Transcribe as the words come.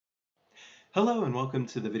Hello and welcome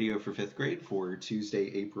to the video for 5th grade for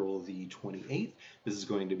Tuesday, April the 28th. This is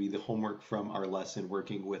going to be the homework from our lesson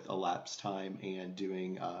working with elapsed time and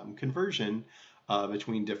doing conversion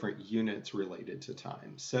between different units related to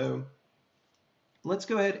time. So let's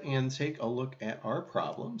go ahead and take a look at our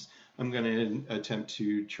problems. I'm going to attempt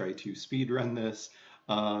to try to speed run this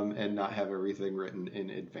and not have everything written in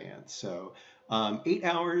advance. So 8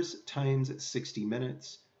 hours times 60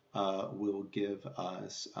 minutes will give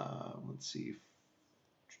us, let's see,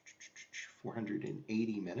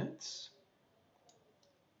 480 minutes.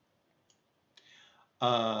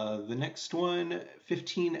 The next one,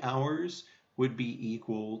 15 hours would be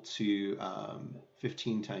equal to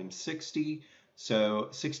 15 times 60. So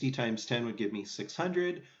 60 times 10 would give me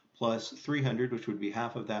 600 plus 300, which would be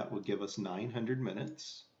half of that, would give us 900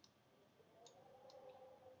 minutes.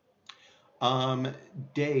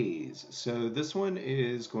 Days. So this one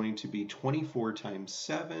is going to be 24 times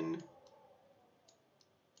 7,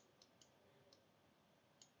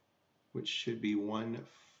 which should be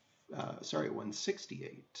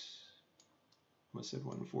 168. Almost said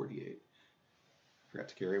 148. Forgot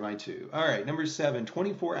to carry my 2. All right, number 7,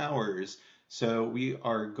 24 hours. So we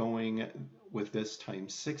are going with this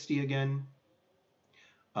times 60 again.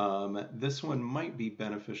 This one might be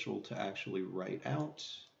beneficial to actually write out.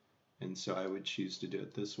 And so I would choose to do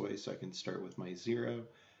it this way, so I can start with my 0.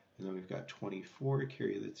 And then we've got 24,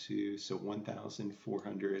 carry the 2, so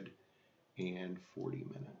 1,440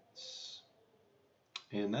 minutes.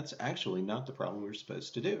 And that's actually not the problem we're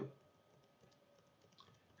supposed to do.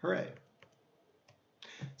 Hooray.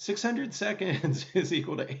 600 seconds is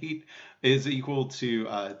equal to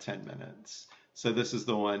 10 minutes. So this is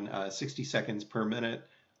the one, 60 seconds per minute.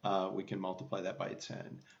 We can multiply that by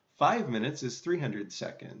 10. 5 minutes is 300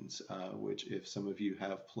 seconds, which if some of you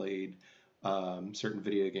have played certain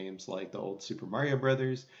video games like the old Super Mario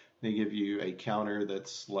Brothers, they give you a counter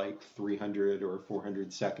that's like 300 or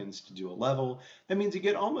 400 seconds to do a level. That means you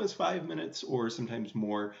get almost 5 minutes or sometimes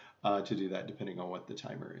more to do that depending on what the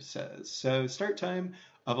timer says. So start time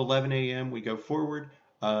of 11 a.m. We go forward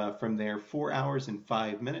from there 4 hours and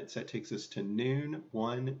 5 minutes. That takes us to noon,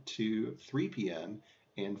 1, 2, 3 p.m.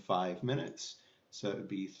 and 5 minutes. So it would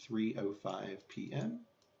be 3:05 p.m.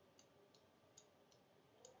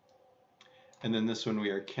 And then this one we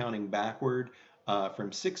are counting backward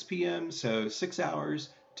from 6 p.m. So 6 hours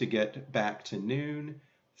to get back to noon,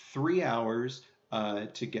 3 hours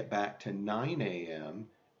to get back to 9 a.m.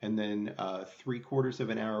 And then 3/4 of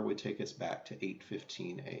an hour would take us back to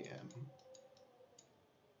 8:15 a.m.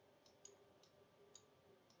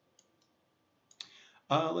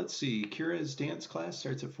 Let's see, Kira's dance class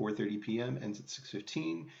starts at 4:30 p.m., ends at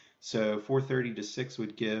 6:15. So 4:30 to 6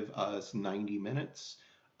 would give us 90 minutes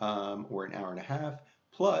or an hour and a half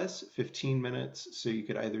plus 15 minutes. So you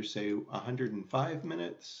could either say 105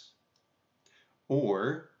 minutes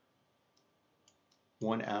or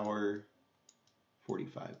 1 hour,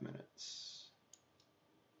 45 minutes.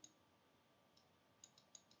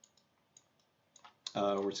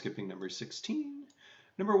 We're skipping number 16.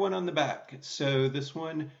 Number 1 on the back. So this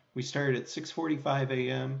one, we started at 6:45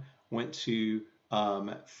 a.m., went to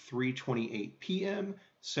 3:28 p.m.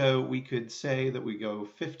 So we could say that we go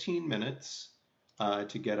 15 minutes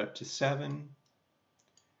to get up to 7.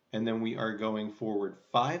 And then we are going forward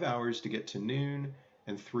 5 hours to get to noon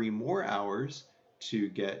and 3 more hours to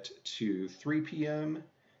get to 3 p.m.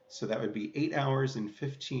 So that would be 8 hours and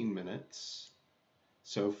 15 minutes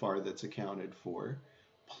so far that's accounted for,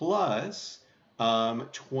 plus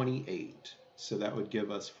 28. So that would give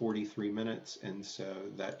us 43 minutes, and so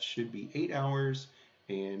that should be 8 hours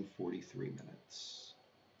and 43 minutes.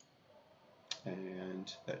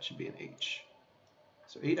 And that should be an H.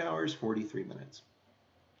 So 8 hours, 43 minutes.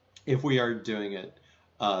 If we are doing it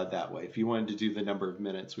that way. If you wanted to do the number of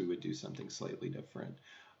minutes, we would do something slightly different.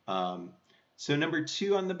 So number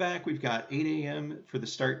 2 on the back, we've got 8 a.m. for the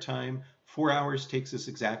start time. 4 hours takes us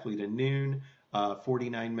exactly to noon.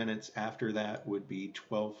 49 minutes after that would be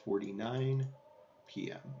 12:49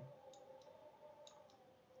 p.m.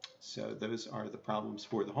 So those are the problems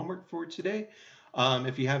for the homework for today.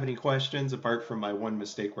 If you have any questions, apart from my one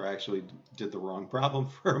mistake where I actually did the wrong problem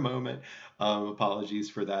for a moment, apologies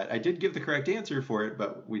for that. I did give the correct answer for it,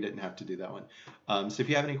 but we didn't have to do that one. So if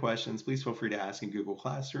you have any questions, please feel free to ask in Google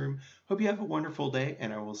Classroom. Hope you have a wonderful day,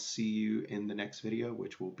 and I will see you in the next video,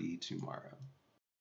 which will be tomorrow.